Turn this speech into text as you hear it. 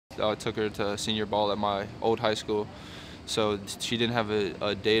took her to senior ball at my old high school, so she didn't have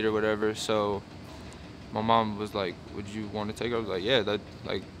a date or whatever. So my mom was like, "Would you want to take her?" I was like, "Yeah, that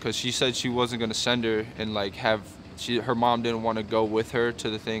like," because she said she wasn't gonna send her and like have her mom didn't want to go with her to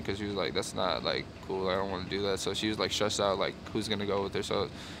the thing because she was like, "That's not like cool. I don't want to do that." So she was like stressed out, like who's gonna go with her. So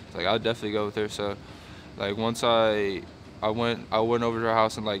it's like I'll definitely go with her. So like once I went over to her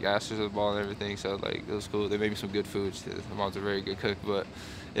house and like asked her to the ball and everything. So like it was cool. They made me some good food. My mom's a very good cook. But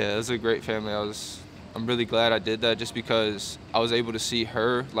yeah, it was a great family. I'm really glad I did that just because I was able to see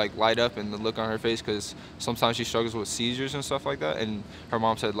her like light up and the look on her face because sometimes she struggles with seizures and stuff like that. And her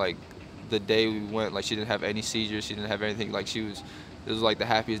mom said like the day we went, like she didn't have any seizures, she didn't have anything. Like it was like the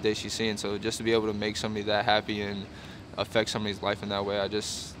happiest day she's seen. So just to be able to make somebody that happy and affect somebody's life in that way,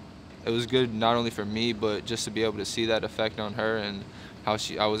 it was good not only for me, but just to be able to see that effect on her and how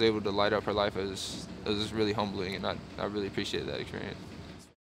I was able to light up her life. It was really humbling, and I really appreciated that experience.